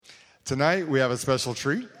Tonight we have a special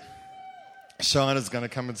treat. Sean is going to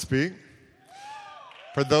come and speak.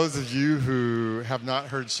 For those of you who have not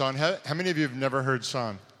heard Sean, how many of you have never heard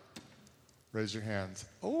Sean? Raise your hands.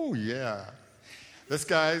 Oh, yeah. This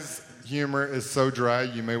guy's humor is so dry,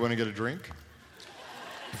 you may want to get a drink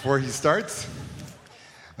before he starts.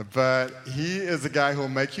 But he is a guy who will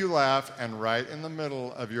make you laugh, and right in the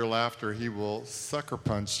middle of your laughter, he will sucker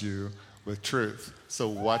punch you with truth. So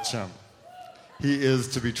watch him. He is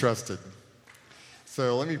to be trusted.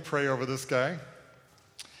 So let me pray over this guy.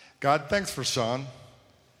 God, thanks for Sean.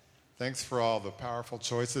 Thanks for all the powerful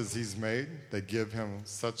choices he's made that give him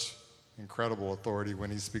such incredible authority when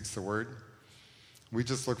he speaks the word. We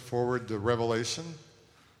just look forward to revelation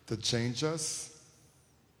to change us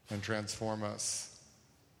and transform us.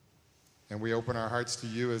 And we open our hearts to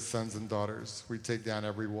you as sons and daughters. We take down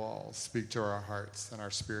every wall. Speak to our hearts and our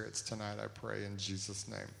spirits tonight, I pray in Jesus'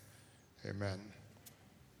 name. Amen.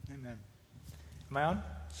 Amen. Am I on?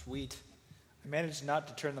 Sweet. I managed not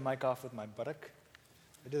to turn the mic off with my buttock.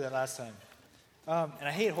 I did that last time. And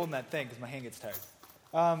I hate holding that thing because my hand gets tired.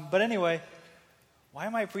 But anyway, why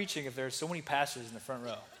am I preaching if there are so many pastors in the front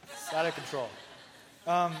row? It's out of control.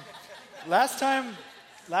 Last time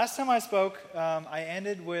I spoke, I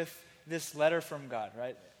ended with this letter from God,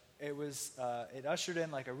 right? It ushered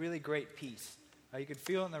in like a really great peace. You could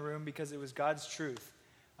feel it in the room because it was God's truth.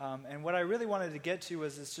 And what I really wanted to get to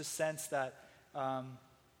was this just sense that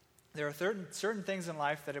there are certain things in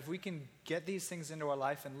life that if we can get these things into our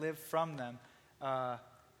life and live from them,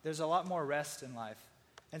 there's a lot more rest in life.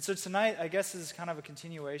 And so tonight, I guess, is kind of a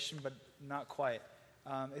continuation, but not quite.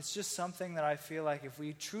 It's just something that I feel like if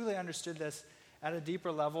we truly understood this at a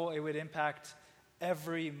deeper level, it would impact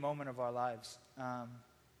every moment of our lives.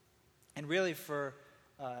 And really for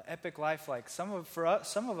Epic Life, like some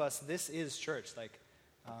of us, this is church. Like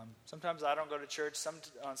sometimes I don't go to church,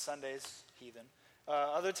 on Sundays, heathen.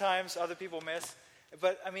 Other times, other people miss.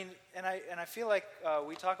 But I mean, and I feel like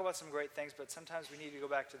we talk about some great things, but sometimes we need to go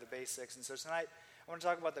back to the basics. And so tonight, I want to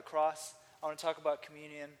talk about the cross. I want to talk about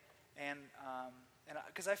communion, and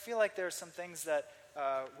because I feel like there are some things that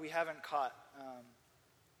we haven't caught.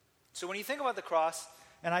 So when you think about the cross,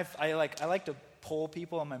 and I like to poll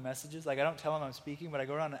people on my messages. Like I don't tell them I'm speaking, but I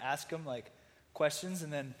go around and ask them like questions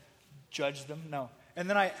and then judge them. No,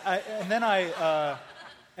 because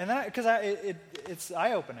it's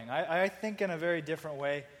eye-opening. I think in a very different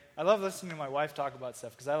way. I love listening to my wife talk about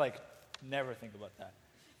stuff because I never think about that.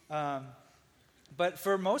 But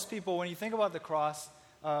for most people, when you think about the cross,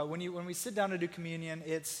 when we sit down to do communion,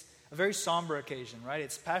 it's a very somber occasion, right?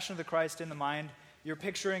 It's Passion of the Christ in the mind. You're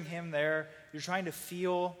picturing him there. You're trying to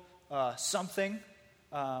feel something.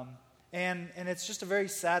 And it's just a very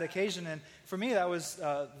sad occasion. And for me, that was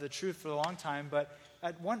the truth for a long time. But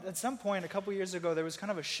at some point, a couple years ago, there was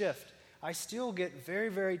kind of a shift. I still get very,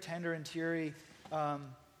 very tender and teary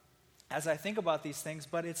as I think about these things.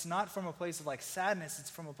 But it's not from a place of like sadness. It's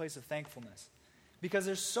from a place of thankfulness. Because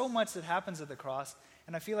there's so much that happens at the cross.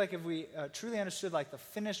 And I feel like if we truly understood like the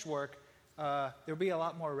finished work, there'll be a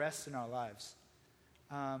lot more rest in our lives.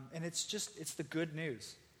 And it's the good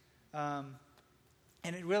news. And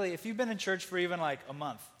it really, if you've been in church for even like a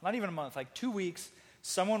month, not even a month, like 2 weeks,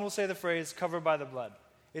 someone will say the phrase, covered by the blood.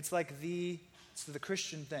 It's like it's the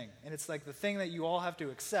Christian thing. And it's like the thing that you all have to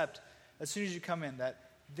accept as soon as you come in,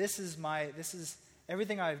 that this is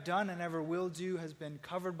everything I've done and ever will do has been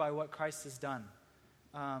covered by what Christ has done.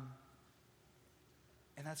 And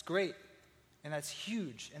that's great. And that's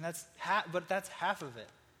huge. And but that's half of it.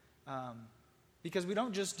 Because we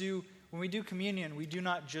don't just when we do communion, we do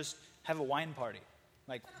not just have a wine party.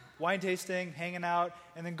 Like wine tasting, hanging out,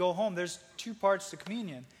 and then go home. There's 2 parts to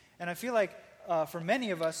communion. And I feel like for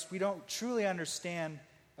many of us, we don't truly understand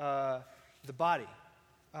the body.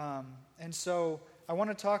 And so I want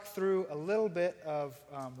to talk through a little bit of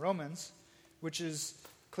Romans, which is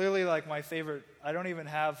clearly like my favorite. I don't even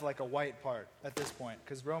have like a white part at this point,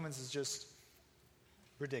 because Romans is just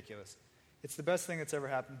ridiculous. It's the best thing that's ever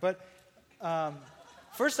happened. But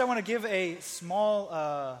first I want to give a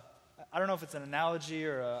small... I don't know if it's an analogy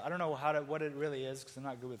or I don't know what it really is because I'm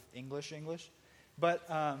not good with English. But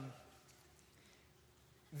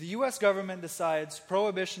the U.S. government decides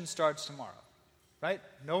prohibition starts tomorrow, right?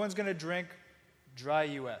 No one's going to drink dry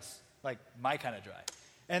U.S., like my kind of dry.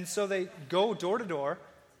 And so they go door to door,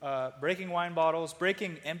 breaking wine bottles,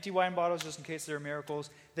 breaking empty wine bottles just in case there are miracles.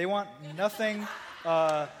 They want nothing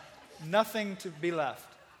to be left.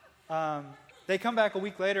 They come back a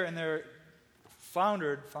week later and they're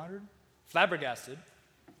flabbergasted,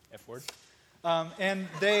 F word, and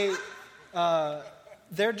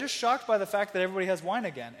they're just shocked by the fact that everybody has wine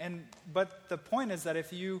again. But the point is that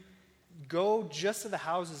if you go just to the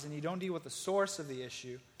houses and you don't deal with the source of the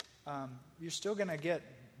issue, you're still going to get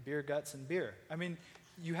beer guts and beer. I mean,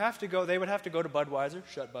 you have to go, they would have to go to Budweiser,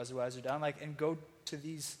 shut Budweiser down, and go to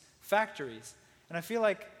these factories. And I feel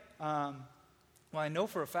like, I know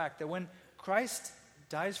for a fact that when Christ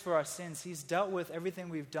dies for our sins, he's dealt with everything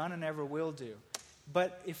we've done and ever will do.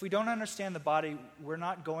 But if we don't understand the body, we're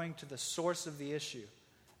not going to the source of the issue.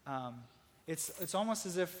 It's almost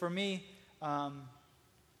as if, for me,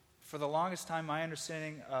 for the longest time, my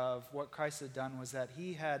understanding of what Christ had done was that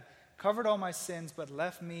he had covered all my sins, but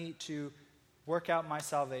left me to work out my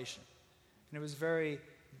salvation. And it was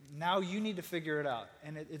now you need to figure it out.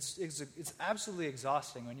 And it's absolutely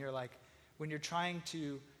exhausting when you're trying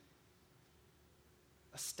to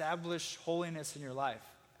establish holiness in your life.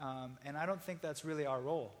 And I don't think that's really our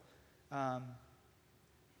role.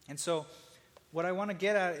 And so what I want to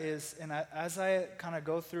get at is, as I kind of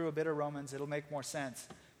go through a bit of Romans, it'll make more sense.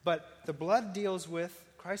 But the blood deals with,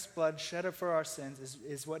 Christ's blood shed for our sins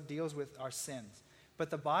is what deals with our sins. But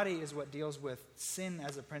the body is what deals with sin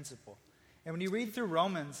as a principle. And when you read through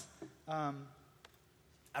Romans, I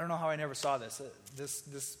don't know how I never saw this.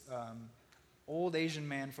 This old Asian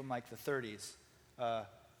man from like the 30s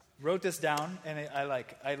wrote this down, and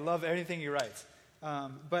I love everything he writes.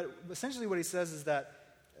 But essentially what he says is that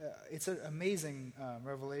it's an amazing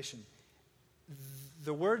revelation.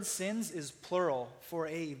 The word sins is plural for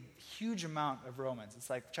a huge amount of Romans. It's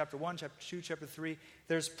like chapter 1, chapter 2, chapter 3.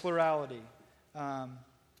 There's plurality. And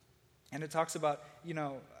it talks about,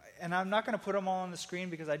 and I'm not going to put them all on the screen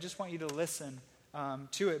because I just want you to listen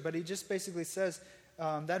to it. But he just basically says,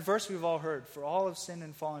 that verse we've all heard, for all have sinned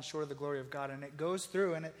and fallen short of the glory of God. And it goes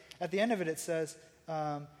through, and at the end of it, it says,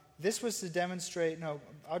 this was to demonstrate,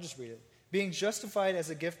 I'll just read it. Being justified as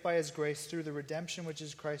a gift by his grace through the redemption which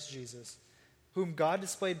is Christ Jesus, whom God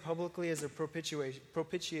displayed publicly as a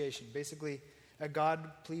propitiation, basically a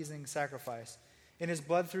God-pleasing sacrifice, in his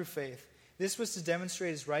blood through faith. This was to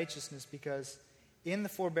demonstrate his righteousness because in the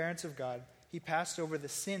forbearance of God, he passed over the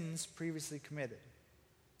sins previously committed.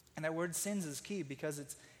 And that word sins is key because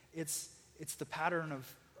it's the pattern of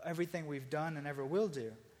everything we've done and ever will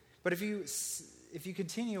do. But if you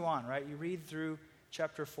continue on, right, you read through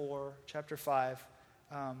chapter 4, chapter 5,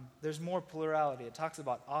 there's more plurality. It talks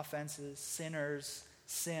about offenses, sinners,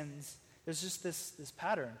 sins. There's just this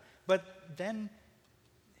pattern. But then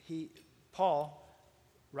Paul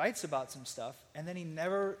writes about some stuff, and then he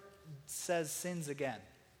never says sins again.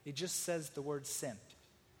 He just says the word sin.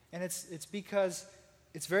 And it's because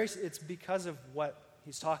of what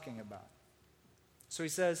he's talking about. So he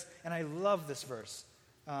says, and I love this verse,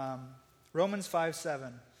 Romans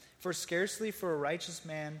 5:7, for scarcely for a righteous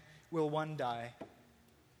man will one die,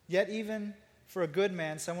 yet even for a good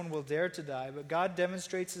man someone will dare to die, but God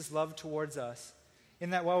demonstrates his love towards us,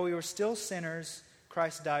 in that while we were still sinners,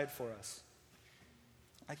 Christ died for us.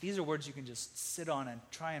 Like, these are words you can just sit on and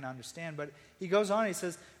try and understand, but he goes on, he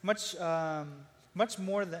says, much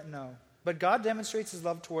more than, but God demonstrates his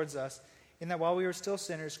love towards us, in that while we were still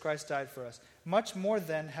sinners, Christ died for us. Much more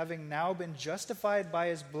then, having now been justified by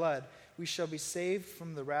his blood, we shall be saved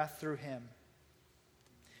from the wrath through him.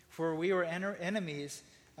 For we were enemies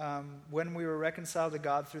when we were reconciled to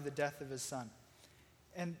God through the death of his Son.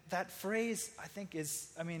 And that phrase, I think,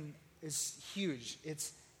 is huge.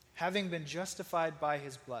 It's having been justified by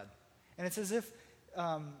his blood. And it's as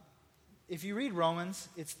if you read Romans,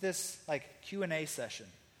 it's this like Q&A session.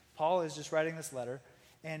 Paul is just writing this letter,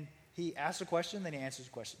 and he asks a question, then he answers a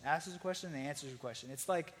question. Asks a question, then he answers a question. It's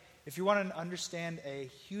like, if you want to understand a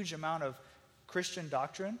huge amount of Christian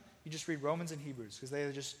doctrine, you just read Romans and Hebrews,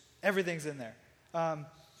 because everything's in there.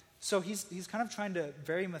 So he's kind of trying to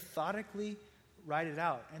very methodically write it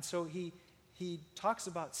out. And so he talks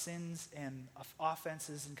about sins and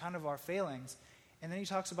offenses and kind of our failings, and then he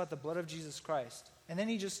talks about the blood of Jesus Christ. And then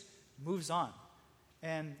he just moves on.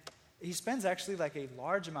 And he spends actually like a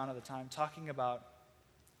large amount of the time talking about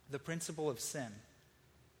the principle of sin.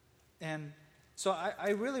 And so I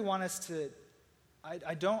really want us to,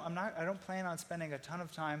 I don't plan on spending a ton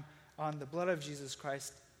of time on the blood of Jesus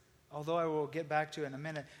Christ, although I will get back to it in a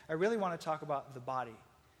minute. I really want to talk about the body,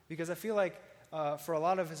 because I feel like for a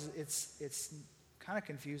lot of us, it's kind of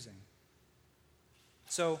confusing.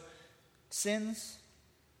 So, sins,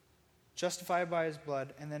 justified by his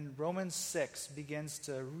blood, and then Romans 6 begins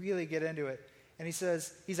to really get into it. And he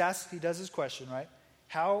says, he does his question, right?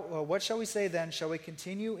 What shall we say then? Shall we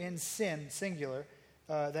continue in sin, singular,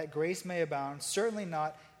 that grace may abound? Certainly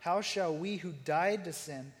not. How shall we who died to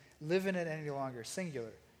sin live in it any longer,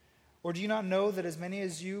 singular? Or do you not know that as many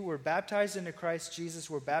as you were baptized into Christ Jesus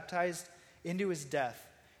were baptized into his death?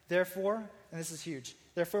 Therefore, and this is huge,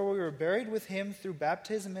 Therefore we were buried with him through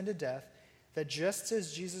baptism into death, that just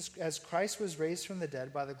as Christ was raised from the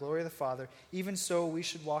dead by the glory of the Father, even so we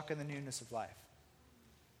should walk in the newness of life.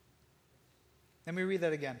 Let me read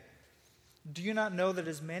that again. Do you not know that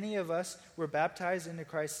as many of us were baptized into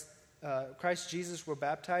Christ Jesus were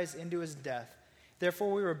baptized into his death?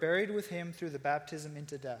 Therefore we were buried with him through the baptism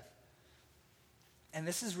into death. And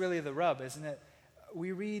this is really the rub, isn't it?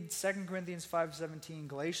 We read 2 Corinthians 5:17,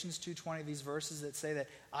 Galatians 2:20, these verses that say that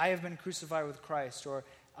I have been crucified with Christ, or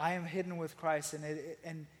I am hidden with Christ.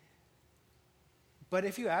 But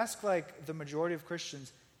if you ask like the majority of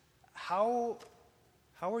Christians, how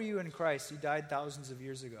are you in Christ? You died thousands of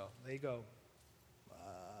years ago. They go,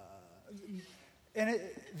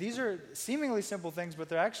 these are seemingly simple things, but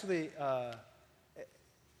they're actually,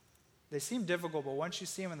 they seem difficult, but once you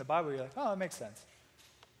see them in the Bible, you're like, oh, that makes sense.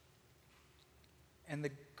 And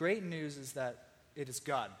the great news is that it is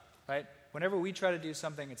God, right? Whenever we try to do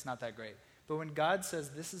something, it's not that great. But when God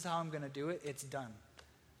says, this is how I'm going to do it, it's done.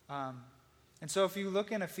 And so if you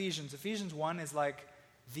look in Ephesians 1 is like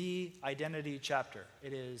the identity chapter.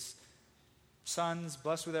 It is sons,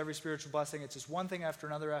 blessed with every spiritual blessing. It's just one thing after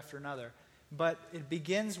another after another. But it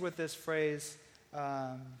begins with this phrase,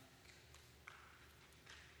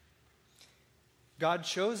 God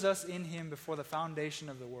chose us in him before the foundation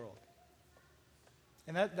of the world.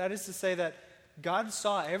 And that is to say that God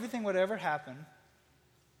saw everything would ever happen.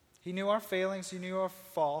 He knew our failings, he knew our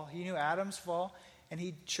fall, he knew Adam's fall, and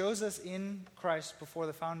he chose us in Christ before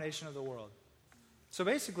the foundation of the world. So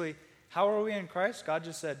basically, how are we in Christ? God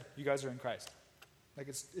just said, you guys are in Christ. Like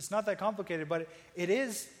it's not that complicated, but it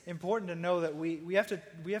is important to know that we have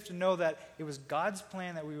to know that it was God's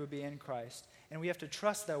plan that we would be in Christ, and we have to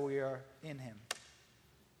trust that we are in him.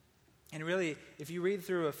 And really, if you read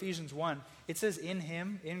through Ephesians 1, it says in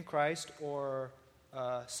him, in Christ, or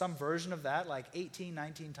some version of that, like 18,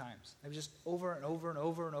 19 times. It was just over and over and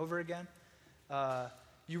over and over again.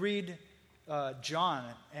 You read John,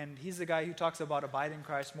 and he's the guy who talks about abiding in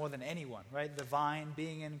Christ more than anyone, right? The vine,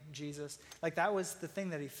 being in Jesus. Like that was the thing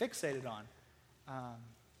that he fixated on.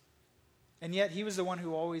 And yet he was the one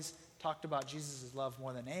who always talked about Jesus' love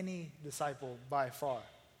more than any disciple by far.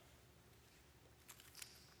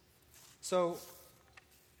 So,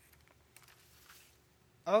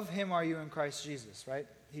 of him are you in Christ Jesus, right?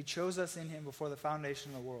 He chose us in him before the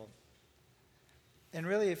foundation of the world. And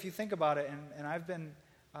really, if you think about it, and I've been,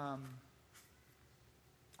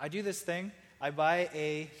 I do this thing. I buy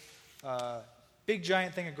a big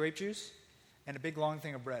giant thing of grape juice and a big long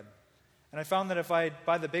thing of bread. And I found that if I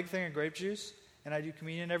buy the big thing of grape juice and I do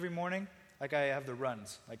communion every morning, like I have the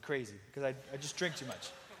runs, like crazy, because I just drink too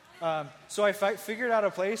much. So I figured out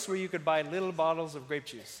a place where you could buy little bottles of grape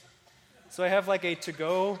juice. So I have like a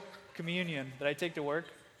to-go communion that I take to work.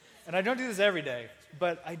 And I don't do this every day,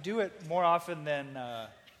 but I do it more often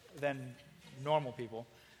than normal people.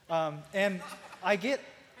 And I get,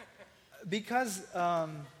 because I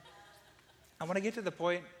want to get to the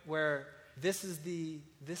point where this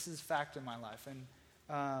is fact in my life.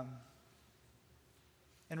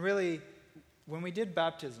 And really, when we did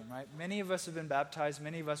baptism, right? Many of us have been baptized.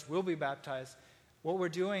 Many of us will be baptized. What we're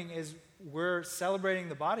doing is we're celebrating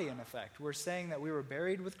the body, in effect. We're saying that we were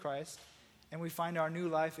buried with Christ, and we find our new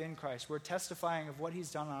life in Christ. We're testifying of what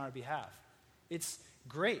he's done on our behalf. It's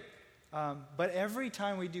great. But every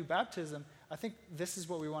time we do baptism, I think this is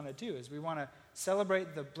what we want to do, is we want to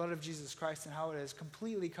celebrate the blood of Jesus Christ and how it has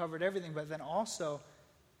completely covered everything, but then also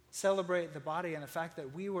celebrate the body and the fact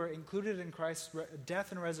that we were included in Christ's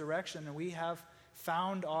death and resurrection, and we have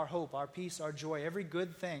found our hope, our peace, our joy, every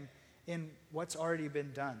good thing in what's already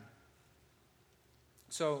been done.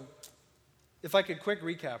 So, if I could quick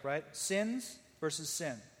recap, right? Sins versus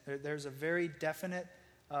sin. There's a very definite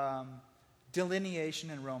delineation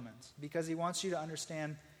in Romans, because he wants you to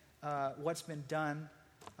understand what's been done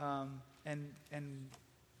and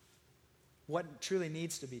what truly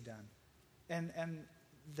needs to be done. And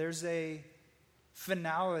there's a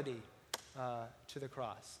finality to the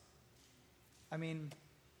cross. I mean,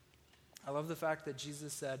 I love the fact that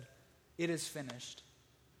Jesus said, "It is finished."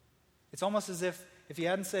 It's almost as if he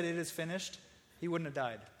hadn't said "it is finished," he wouldn't have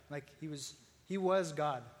died. Like he was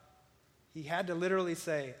God. He had to literally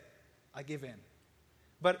say, "I give in."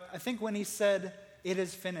 But I think when he said "it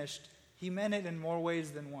is finished," he meant it in more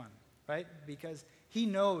ways than one, right? Because he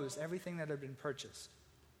knows everything that had been purchased.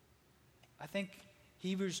 I think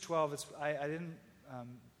Hebrews 12, I didn't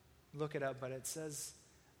look it up, but it says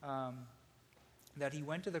that he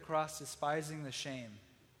went to the cross despising the shame.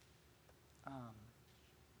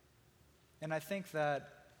 And I think that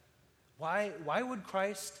why would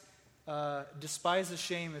Christ despise the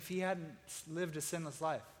shame if he hadn't lived a sinless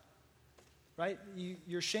life. Right?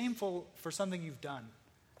 You're shameful for something you've done.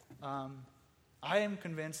 I am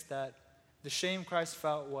convinced that the shame Christ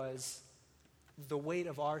felt was the weight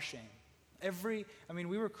of our shame.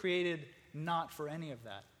 We were created not for any of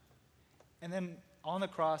that. And then on the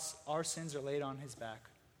cross, our sins are laid on his back,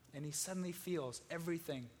 and he suddenly feels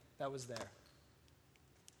everything that was there.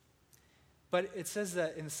 But it says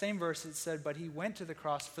that in the same verse, it said, but he went to the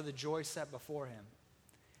cross for the joy set before him.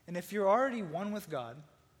 And if you're already one with God,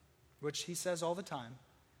 which he says all the time,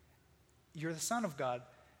 you're the son of God,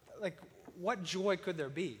 like, what joy could there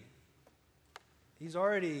be? He's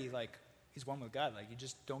already, he's one with God. You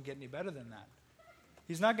just don't get any better than that.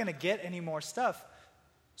 He's not going to get any more stuff.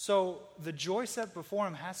 So the joy set before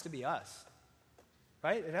him has to be us,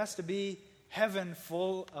 right? It has to be heaven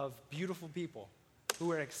full of beautiful people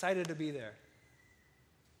who are excited to be there.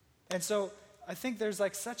 And so I think there's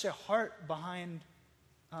such a heart behind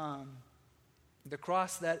the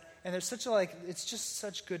cross and there's such it's just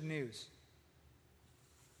such good news.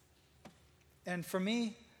 And for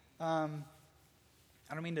me, I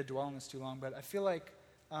don't mean to dwell on this too long, but I feel like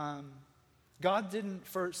God didn't,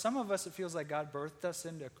 for some of us it feels like God birthed us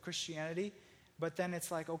into Christianity, but then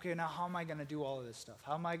it's okay, now how am I going to do all of this stuff?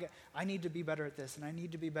 I need to be better at this, and I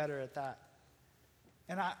need to be better at that.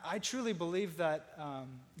 And I truly believe that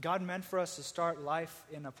God meant for us to start life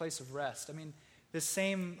in a place of rest. This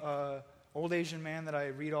same old Asian man that I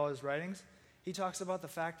read all his writings, he talks about the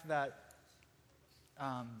fact that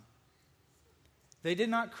God did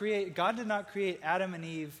not create Adam and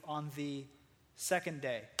Eve on the second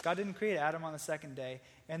day. God didn't create Adam on the second day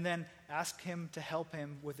and then ask him to help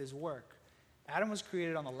him with his work. Adam was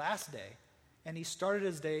created on the last day, and he started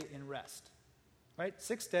his day in rest. Right?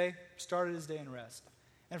 Sixth day, started his day in rest.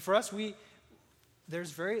 And for us,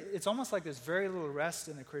 it's almost like there's very little rest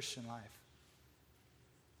in the Christian life.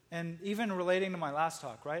 And even relating to my last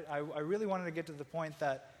talk, right? I really wanted to get to the point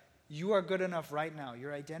that you are good enough right now.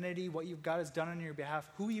 Your identity, what God has done on your behalf,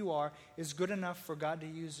 who you are, is good enough for God to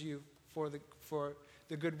use you for the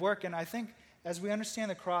good work. And I think as we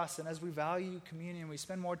understand the cross and as we value communion, we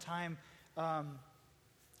spend more time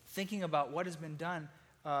thinking about what has been done.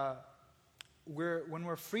 When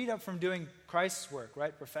we're freed up from doing Christ's work,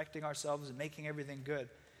 right, perfecting ourselves and making everything good,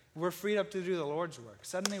 we're freed up to do the Lord's work.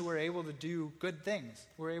 Suddenly we're able to do good things.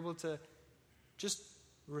 We're able to just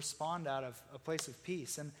respond out of a place of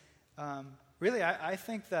peace. And really, I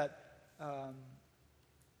think that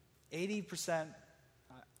 80%,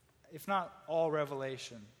 if not all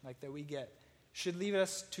revelation that we get, should lead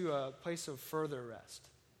us to a place of further rest.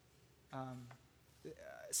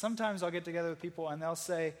 Sometimes I'll get together with people and they'll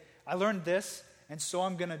say, I learned this, and so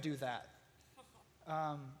I'm going to do that.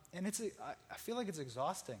 And I feel like it's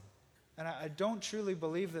exhausting. And I don't truly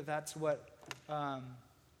believe that that's what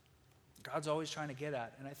God's always trying to get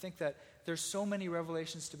at. And I think that there's so many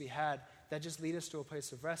revelations to be had that just lead us to a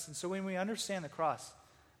place of rest. And so when we understand the cross,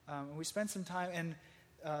 and we spend some time, and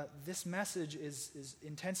this message is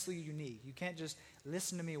intensely unique. You can't just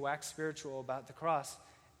listen to me wax spiritual about the cross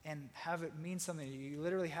and have it mean something. You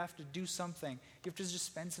literally have to do something. You have to just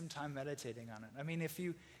spend some time meditating on it. If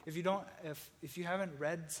you haven't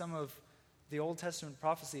read some of the Old Testament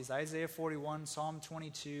prophecies, Isaiah 41, Psalm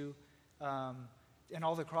 22, and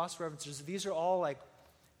all the cross references, these are all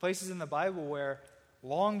places in the Bible where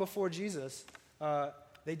long before Jesus,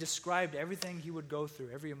 they described everything he would go through,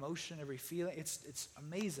 every emotion, every feeling. It's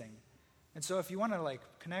amazing. And so if you want to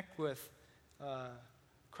connect with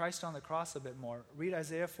Christ on the cross a bit more, read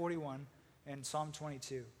Isaiah 41 and Psalm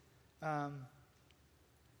 22.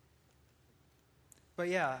 But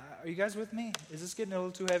yeah, are you guys with me? Is this getting a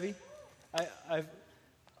little too heavy?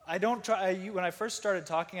 I don't try. When I first started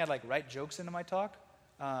talking, I'd write jokes into my talk,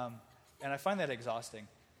 and I find that exhausting.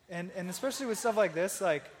 And especially with stuff like this,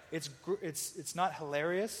 it's not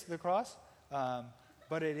hilarious, the cross,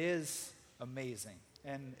 but it is amazing,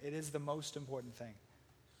 and it is the most important thing.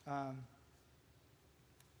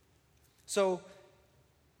 So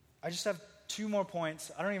I just have two more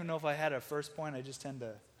points. I don't even know if I had a first point. I just tend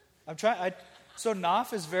to. So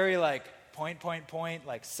Naf is very point,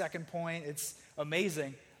 second point. It's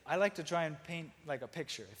amazing. I like to try and paint a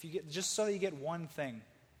picture. Just so that you get one thing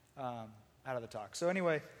out of the talk. So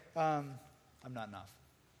anyway, I'm not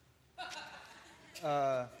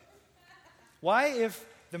Naf. Why, if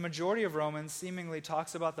the majority of Romans seemingly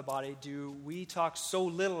talks about the body, do we talk so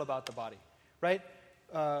little about the body? Right?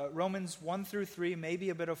 Romans 1 through 3, maybe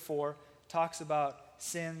a bit of 4, talks about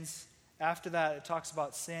sins. After that, it talks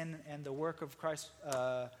about sin and the work of Christ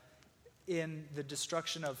in the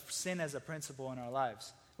destruction of sin as a principle in our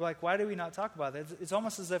lives. Why do we not talk about that? It's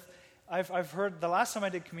almost as if I've heard the last time I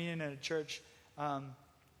did communion in a church,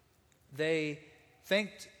 they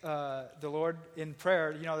thanked the Lord in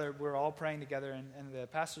prayer. We're all praying together, and the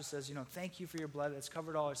pastor says, thank you for your blood that's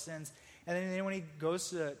covered all our sins. And then when he goes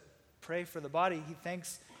to pray for the body,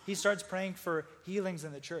 he starts praying for healings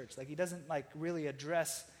in the church. Like, he doesn't really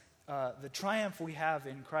address the triumph we have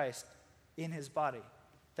in Christ in his body.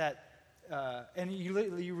 And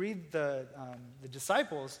you read the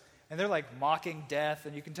disciples, and they're mocking death,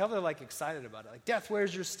 and you can tell they're excited about it. Death,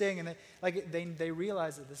 where's your sting? And they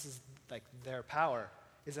realize that this is their power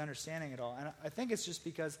is understanding it all. And I think it's just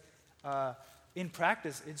because in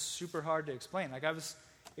practice it's super hard to explain. I was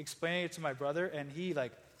explaining it to my brother, and he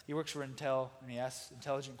works for Intel, and he asks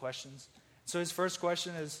intelligent questions. So his first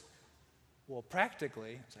question is, well,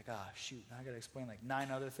 practically, I was shoot, now I got to explain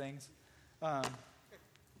 9 other things.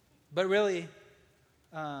 But really,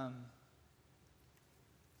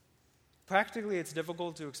 practically it's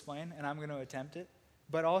difficult to explain, and I'm going to attempt it.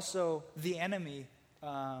 But also, the enemy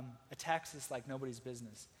attacks us like nobody's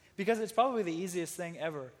business. Because it's probably the easiest thing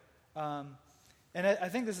ever. And I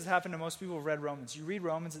think this has happened to most people who've read Romans. You read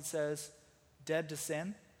Romans, it says, dead to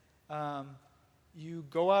sin. You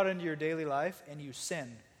go out into your daily life and you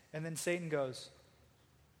sin. And then Satan goes,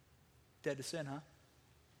 dead to sin, huh?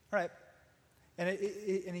 All right.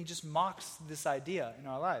 And he just mocks this idea in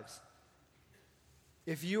our lives.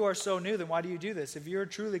 If you are so new, then why do you do this? If you're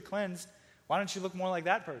truly cleansed, why don't you look more like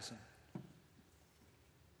that person?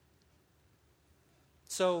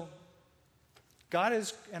 So, God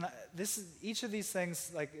is, and each of these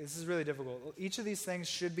things, this is really difficult. Each of these things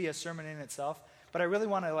should be a sermon in itself, but I really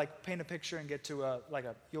want to paint a picture and get to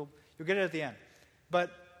you'll get it at the end.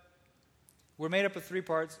 But we're made up of 3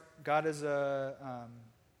 parts. God is a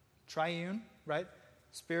triune, right?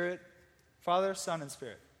 Spirit, Father, Son, and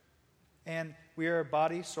Spirit. And we are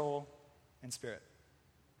body, soul, and spirit.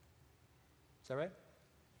 Is that right?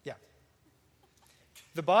 Yeah.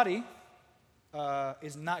 The body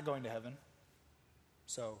is not going to heaven.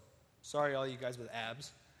 So, sorry all you guys with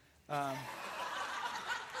abs.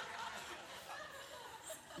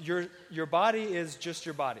 Your body is just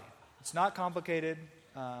your body. It's not complicated.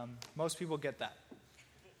 Most people get that.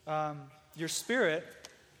 Your spirit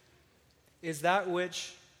is that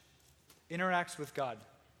which interacts with God.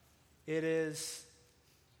 It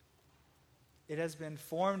has been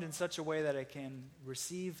formed in such a way that it can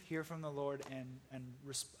receive, hear from the Lord,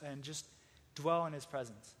 and just dwell in his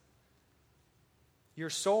presence. Your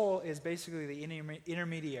soul is basically the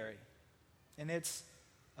intermediary, and it's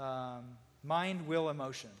mind, will,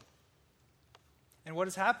 emotion. And what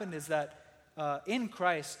has happened is that in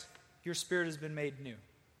Christ, your spirit has been made new.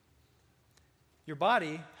 Your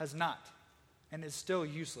body has not, and is still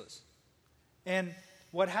useless. And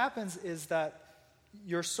what happens is that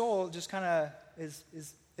your soul just kind of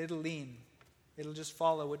it'll lean. It'll just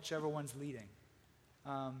follow whichever one's leading.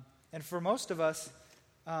 And for most of us,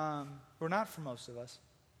 or not for most of us,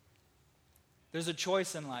 there's a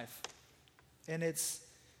choice in life. And it's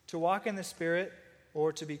to walk in the Spirit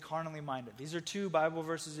or to be carnally minded. These are 2 Bible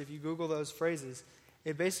verses. If you Google those phrases,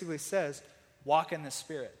 it basically says, walk in the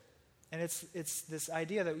Spirit. And it's this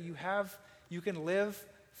idea that you can live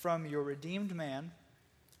from your redeemed man,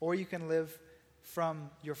 or you can live from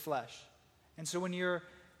your flesh. And so when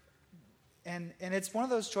and it's one of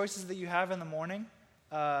those choices that you have in the morning,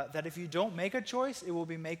 that if you don't make a choice, it will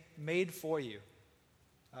be made for you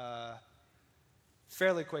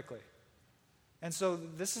fairly quickly. And so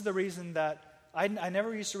this is the reason that I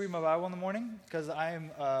never used to read my Bible in the morning, because I am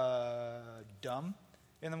dumb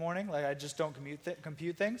in the morning. I just don't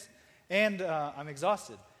compute things. And I'm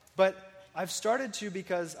exhausted. But I've started to,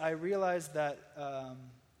 because I realized that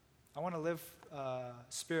I want to live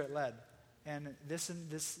Spirit-led. And this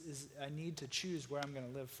is, I need to choose where I'm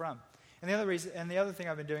going to live from. And the other thing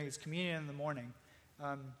I've been doing is communion in the morning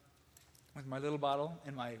with my little bottle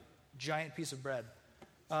and my giant piece of bread.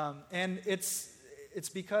 And it's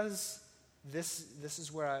because this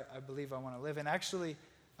is where I believe I want to live. And actually,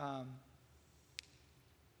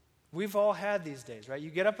 we've all had these days, right? You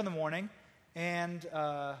get up in the morning and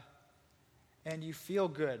you feel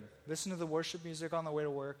good. Listen to the worship music on the way to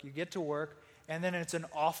work. You get to work, and then it's an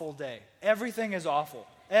awful day. Everything is awful.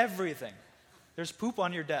 Everything. There's poop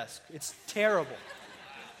on your desk. It's terrible.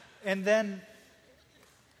 And then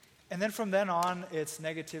from then on, it's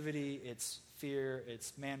negativity, it's fear,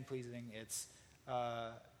 it's man-pleasing, it's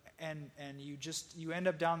and you end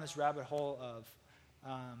up down this rabbit hole of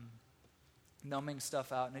numbing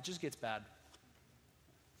stuff out, and it just gets bad.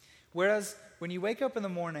 Whereas when you wake up in the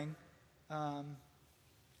morning,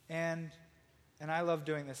 and I love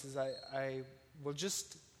doing this, is I will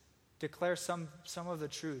just declare some of the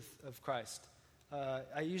truth of Christ.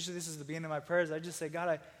 This is the beginning of my prayers. I just say, God,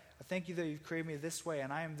 I thank you that you've created me this way,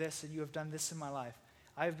 and I am this, and you have done this in my life.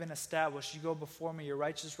 I have been established. You go before me. Your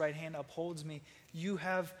righteous right hand upholds me. You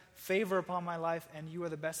have favor upon my life, and you are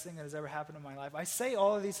the best thing that has ever happened in my life. I say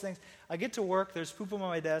all of these things. I get to work. There's poop on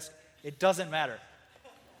my desk. It doesn't matter.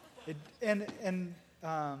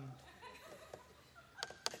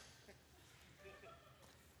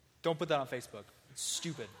 Don't put that on Facebook. It's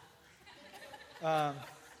stupid. But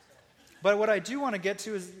what I do want to get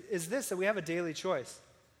to is this, that we have a daily choice.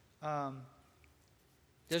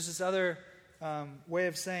 There's this other way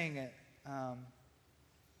of saying it.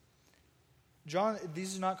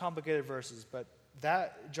 These are not complicated verses, but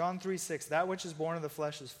John 3:6, that which is born of the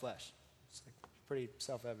flesh is flesh. It's like pretty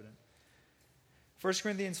self-evident. 1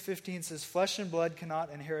 Corinthians 15 says, flesh and blood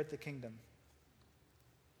cannot inherit the kingdom.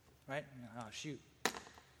 Right? Oh, shoot.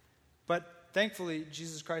 But thankfully,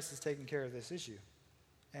 Jesus Christ has taken care of this issue.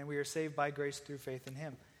 And we are saved by grace through faith in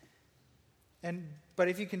him. But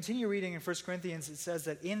if you continue reading in 1 Corinthians, it says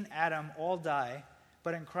that in Adam all die,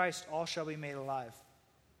 but in Christ all shall be made alive.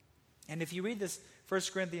 And if you read this 1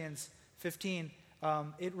 Corinthians 15,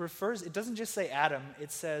 it doesn't just say Adam,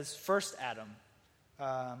 it says first Adam,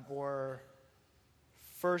 or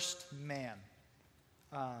first man.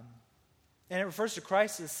 And it refers to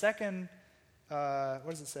Christ as second, what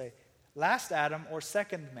does it say? Last Adam or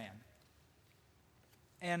second man.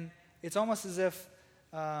 And it's almost as if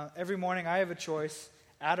every morning I have a choice,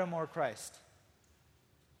 Adam or Christ.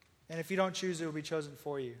 And if you don't choose, it will be chosen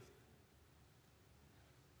for you.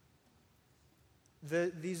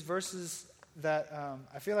 These verses that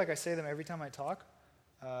I feel like I say them every time I talk.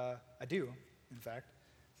 I do, in fact.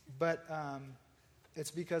 But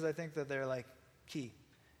it's because I think that they're like key.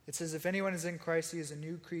 It says, if anyone is in Christ, he is a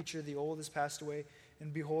new creature. The old has passed away,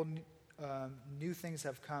 and behold, new things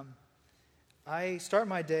have come. I start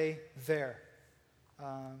my day there.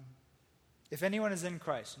 If anyone is in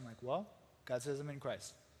Christ, I'm like, well, God says I'm in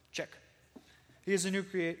Christ. Check. He is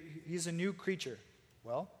a new creature.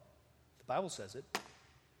 Well, the Bible says it.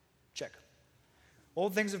 Check.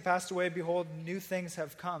 Old things have passed away. Behold, new things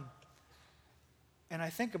have come. And I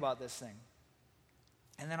think about this thing.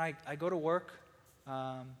 And then I go to work,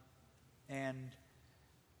 and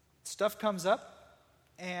stuff comes up,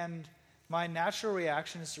 and my natural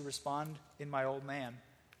reaction is to respond in my old man.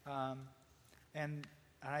 And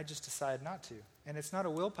I just decide not to. And it's not a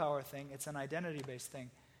willpower thing, it's an identity-based thing.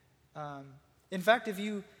 In fact, if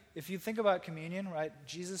you think about communion, right,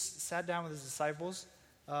 Jesus sat down with his disciples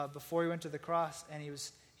before he went to the cross, and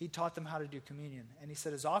he taught them how to do communion. And he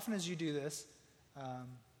said, as often as you do this,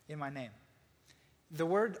 in my name. The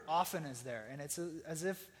word often is there, and it's as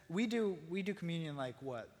if we do communion like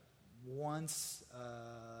what? Once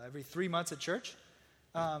every 3 months at church?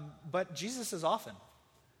 But Jesus is often.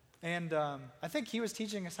 And I think he was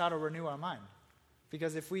teaching us how to renew our mind.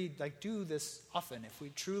 Because if we do this often, if we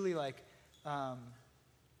truly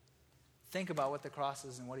think about what the cross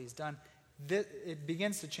is and what he's done, it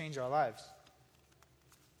begins to change our lives.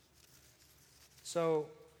 So,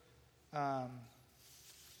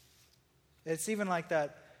 it's even like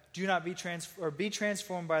that. Do not be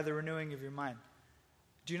transformed by the renewing of your mind.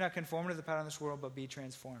 Do not conform to the pattern of this world, but be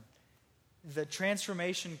transformed. The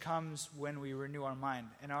transformation comes when we renew our mind.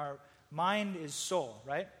 And our mind is soul,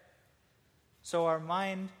 right? So our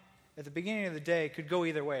mind, at the beginning of the day, could go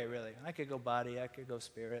either way, really. I could go body, I could go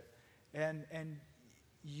spirit. And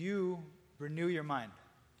you renew your mind.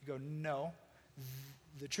 You go, no,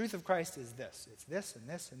 the truth of Christ is this. It's this and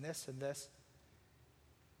this and this and this.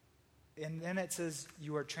 And then it says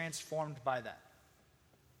you are transformed by that.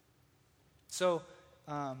 So,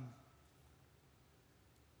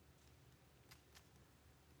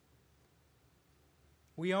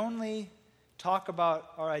 we only talk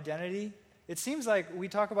about our identity. It seems like we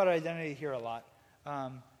talk about our identity here a lot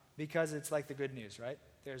because it's like the good news, right?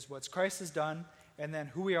 There's what Christ has done, and then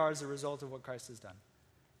who we are as a result of what Christ has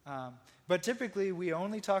done. But typically, we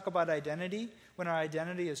only talk about identity when our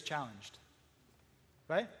identity is challenged,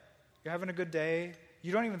 right? You're having a good day.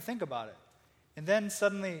 You don't even think about it. And then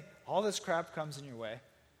suddenly, all this crap comes in your way.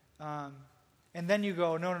 And then you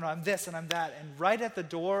go, no, I'm this and I'm that. And right at the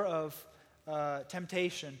door of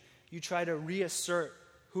temptation, you try to reassert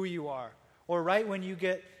who you are. Or right when you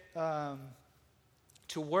get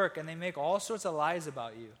to work and they make all sorts of lies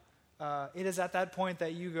about you, it is at that point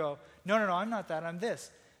that you go, no, I'm not that, I'm this.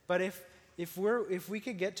 But if we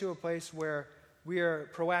could get to a place where we are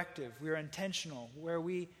proactive, we are intentional, where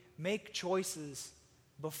we make choices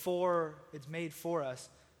before it's made for us,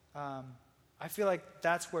 I feel like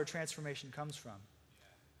that's where transformation comes from.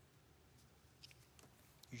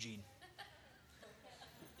 Eugene.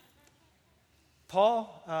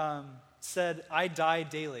 Paul said, I die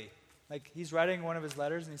daily. Like, he's writing one of his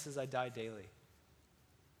letters, and he says, I die daily.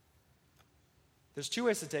 There's two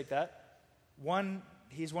ways to take that. One,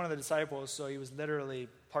 he's one of the disciples, so he was literally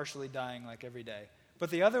partially dying like every day. But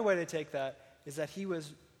the other way to take that is that he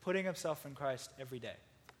was putting himself in Christ every day,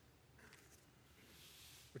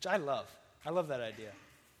 which I love. I love that idea.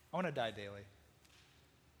 I want to die daily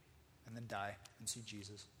and then die and see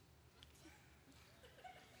Jesus.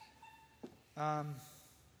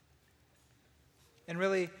 And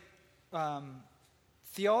really,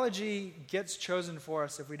 theology gets chosen for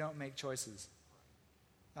us if we don't make choices.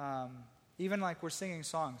 Even like we're singing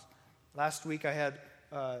songs. Last week I had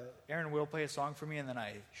Aaron Will play a song for me, and then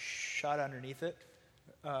I shot underneath it.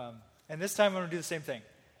 And this time I'm going to do the same thing.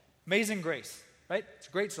 Amazing Grace, right? It's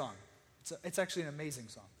a great song. It's actually an amazing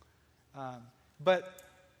song. But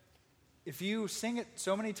if you sing it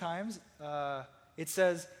so many times, it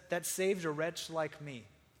says, that saved a wretch like me.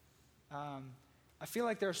 I feel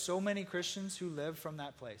like there are so many Christians who live from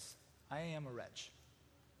that place. I am a wretch.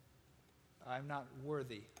 I'm not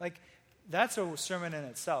worthy. Like, that's a sermon in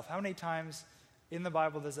itself. How many times in the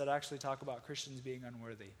Bible does that actually talk about Christians being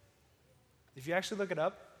unworthy? If you actually look it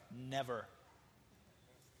up, never.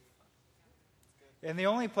 And the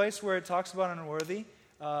only place where it talks about unworthy,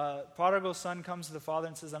 prodigal son comes to the father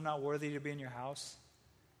and says, I'm not worthy to be in your house.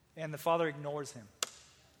 And the father ignores him.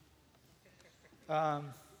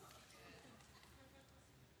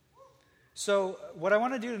 So what I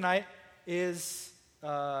want to do tonight is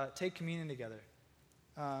take communion together.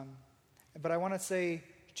 But I want to say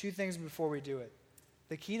two things before we do it.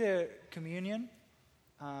 The key to communion,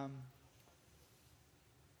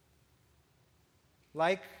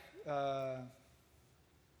 like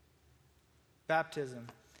baptism,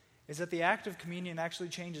 is that the act of communion actually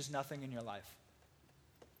changes nothing in your life.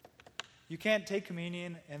 You can't take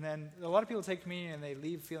communion and then, a lot of people take communion and they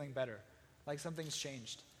leave feeling better, like something's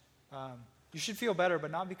changed. You should feel better,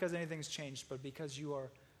 but not because anything's changed, but because you are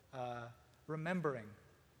remembering.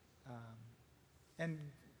 And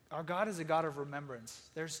our God is a God of remembrance.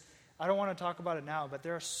 I don't want to talk about it now, but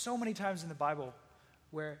there are so many times in the Bible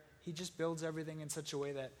where he just builds everything in such a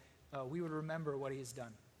way that we would remember what he has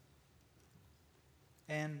done.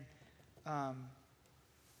 And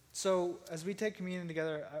so as we take communion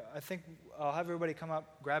together, I think I'll have everybody come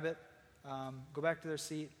up, grab it, go back to their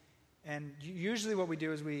seat. And usually what we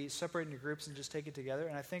do is we separate into groups and just take it together.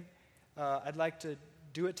 And I think I'd like to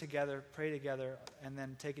do it together, pray together, and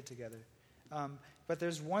then take it together. But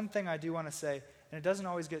there's one thing I do want to say, and it doesn't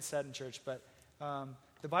always get said in church, but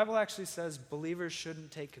the Bible actually says believers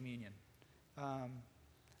shouldn't take communion.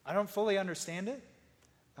 I don't fully understand it,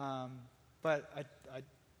 but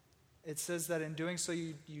it says that in doing so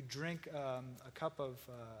you drink a cup of,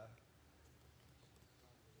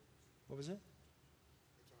 what was it?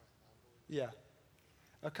 Yeah.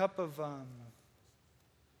 A cup of, I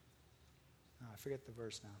forget the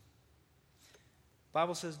verse now.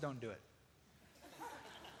 Bible says don't do it.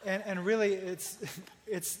 And really,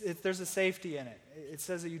 there's a safety in it. It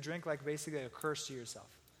says that you drink like basically a curse to yourself.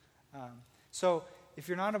 So if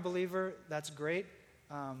you're not a believer, that's great.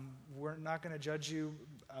 We're not going to judge you.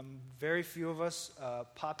 Very few of us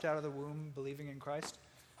popped out of the womb believing in Christ.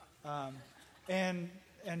 And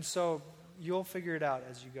so you'll figure it out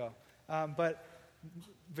as you go. But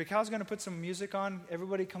Vikal's going to put some music on.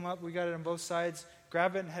 Everybody come up. We got it on both sides.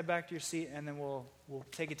 Grab it and head back to your seat, and then we'll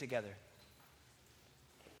take it together.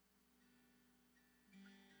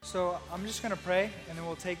 So I'm just going to pray, and then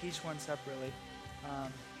we'll take each one separately.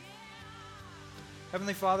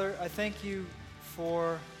 Heavenly Father, I thank you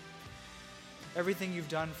for everything you've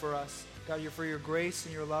done for us. God, for your grace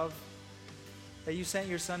and your love, that you sent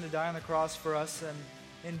your Son to die on the cross for us, and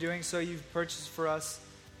in doing so you've purchased for us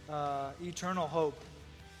eternal hope,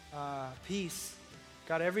 peace,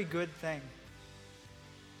 God, every good thing.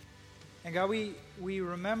 And God, we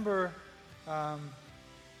remember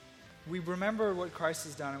what Christ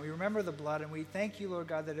has done, and we remember the blood, and we thank you, Lord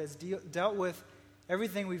God, that has dealt with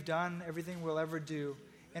everything we've done, everything we'll ever do.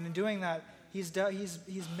 And in doing that, he's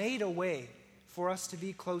made a way for us to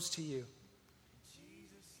be close to you.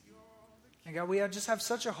 And God, we just have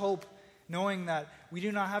such a hope knowing that we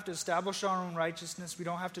do not have to establish our own righteousness. We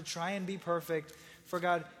don't have to try and be perfect. For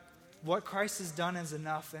God, what Christ has done is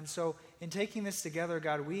enough. And so in taking this together,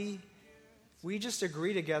 God, we just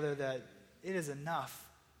agree together that it is enough.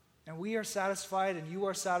 And we are satisfied and you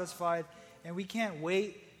are satisfied. And we can't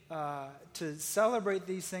wait to celebrate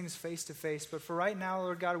these things face to face. But for right now,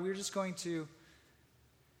 Lord God, we're just going to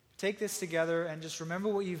take this together and just remember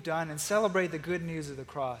what you've done and celebrate the good news of the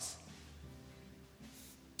cross.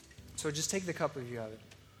 So just take the cup if you have it.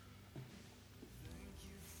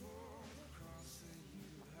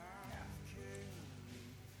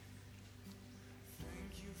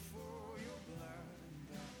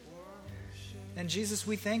 And Jesus,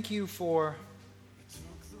 we thank you for,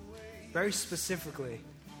 very specifically,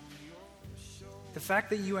 the fact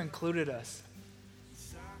that you included us.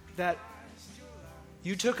 That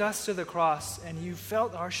you took us to the cross and you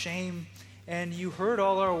felt our shame and you heard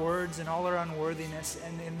all our words and all our unworthiness.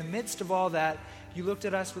 And in the midst of all that, you looked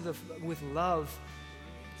at us with love.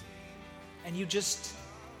 And you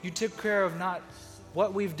took care of not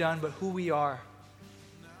what we've done, but who we are.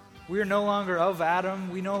 We are no longer of Adam.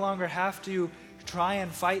 We no longer have to try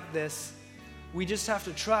and fight this. We just have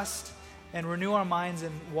to trust and renew our minds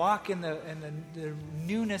and walk in the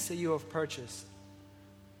newness that you have purchased.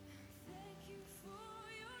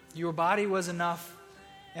 Your body was enough,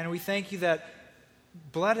 and we thank you that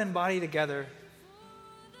blood and body together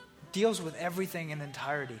deals with everything in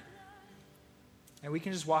entirety. And we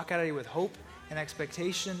can just walk out of here with hope and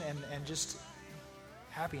expectation and just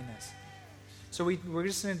happiness. So we're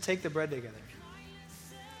just going to take the bread together.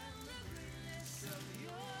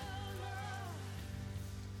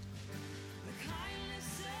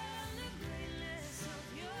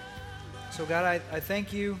 So God, I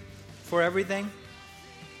thank you for everything.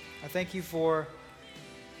 I thank you for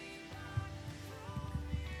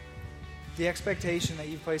the expectation that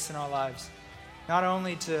you've placed in our lives. Not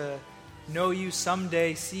only to know you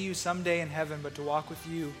someday, see you someday in heaven, but to walk with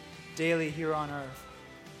you daily here on earth.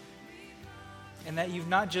 And that you've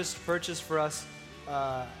not just purchased for us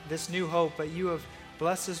this new hope, but you have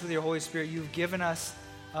blessed us with your Holy Spirit. You've given us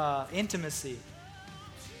intimacy.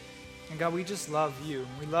 And God, we just love you.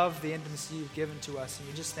 We love the intimacy you've given to us. And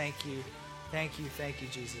we just thank you. Thank you,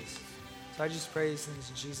 Jesus. So I just pray these things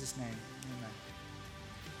in Jesus' name.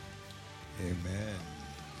 Amen. Amen.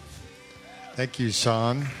 Thank you,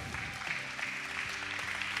 Sean.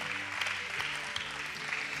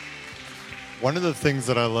 One of the things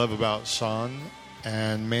that I love about Sean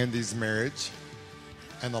and Mandy's marriage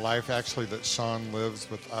and the life actually that Sean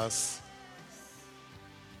lives with us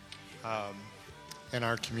in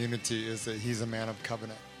our community is that he's a man of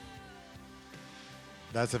covenant.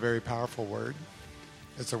 That's a very powerful word.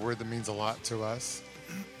 It's a word that means a lot to us.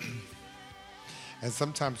 And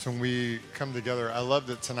sometimes when we come together, I loved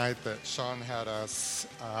it tonight that Sean had us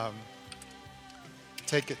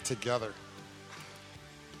take it together.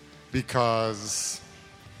 Because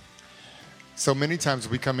so many times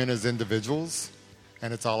we come in as individuals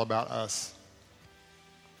and it's all about us.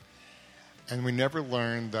 And we never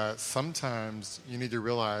learn that sometimes you need to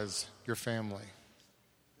realize your family,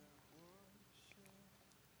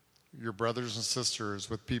 your brothers and sisters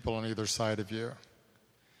with people on either side of you.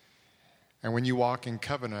 And when you walk in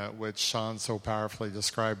covenant, which Sean so powerfully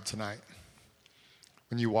described tonight,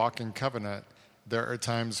 when you walk in covenant, there are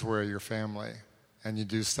times where you're family and you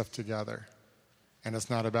do stuff together. And it's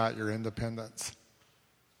not about your independence.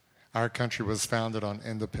 Our country was founded on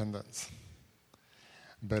independence.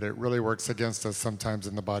 But it really works against us sometimes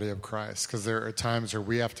in the body of Christ, because there are times where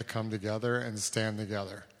we have to come together and stand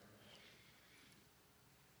together.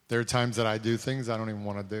 There are times that I do things I don't even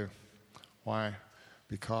want to do. Why?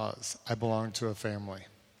 Because I belong to a family.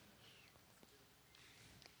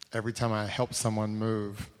 Every time I help someone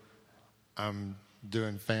move, I'm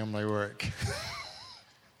doing family work.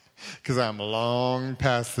 Because I'm long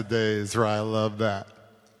past the days where I love that.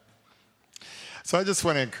 So I just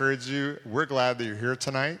want to encourage you. We're glad that you're here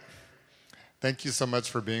tonight. Thank you so much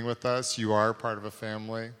for being with us. You are part of a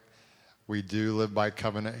family. We do live by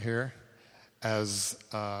covenant here as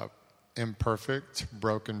imperfect,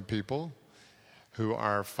 broken people who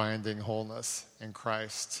are finding wholeness in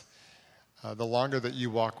Christ. The longer that you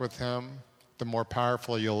walk with him, the more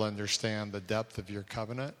powerful you'll understand the depth of your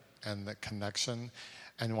covenant and the connection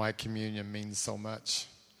and why communion means so much.